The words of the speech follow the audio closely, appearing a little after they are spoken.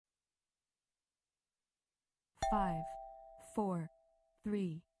5, 4,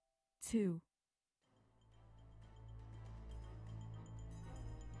 3, 2.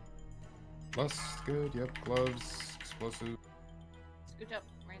 Lust, good, yep, gloves, explosive. Scoot up,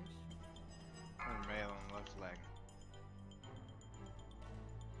 range. Oh, male on left leg.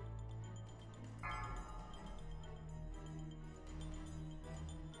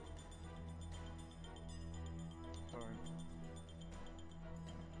 Sorry.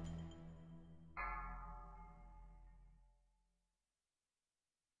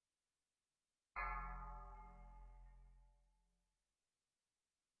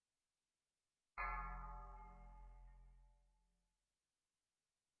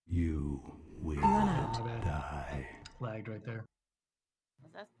 You will Run out. die. Lagged right there.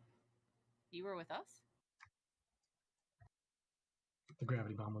 Was that? You were with us? The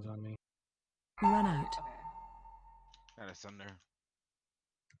gravity bomb was on me. Run out. Okay. Got us under.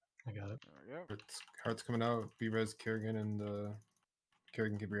 I got it. There we go. Heart's coming out, B-Res, Kerrigan, and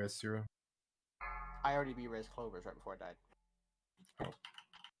Kerrigan can B-Res 0. I already B-res Clovers right before I died. Oh.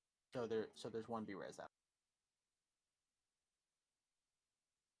 So there's one B-res out.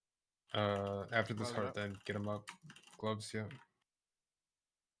 After this Gloves heart, up. then get him up. Gloves, yeah.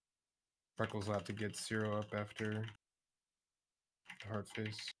 Freckles will have to get 0 up after the heart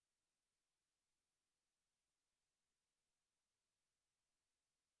phase.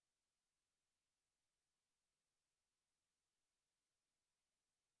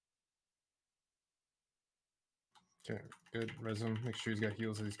 Okay, good. Res him. Make sure he's got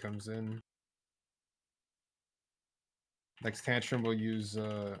heals as he comes in. Next tantrum we'll use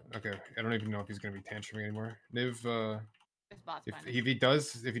okay, I don't even know if he's gonna be tantruming anymore. Niv There's bots if behind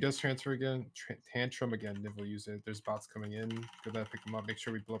us. he does transfer again, tantrum again, Niv will use it. There's bots coming in. Go there, pick them up, make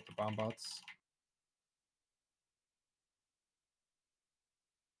sure we blow up the bomb bots.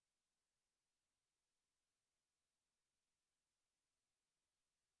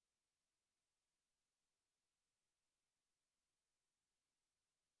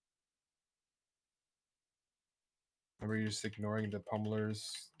 Remember, you're just ignoring the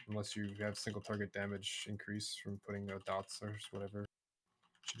pummelers unless you have single target damage increase from putting dots or whatever. You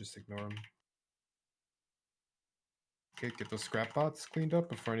should just ignore them. Okay, get those scrap bots cleaned up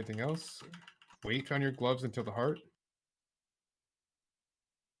before anything else. Wait on your gloves until the heart.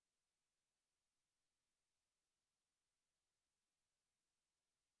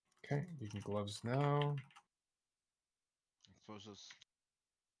 Okay, you can gloves now. Explosives.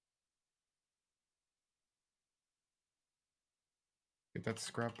 Get that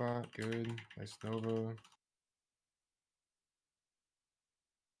scrap bot, good. Nice Nova.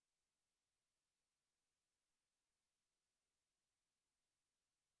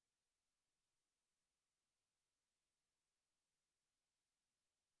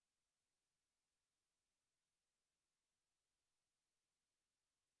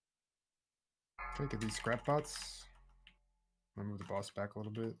 Okay, get these scrap bots. I'm gonna move the boss back a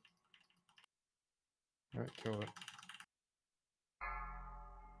little bit. Alright, kill it.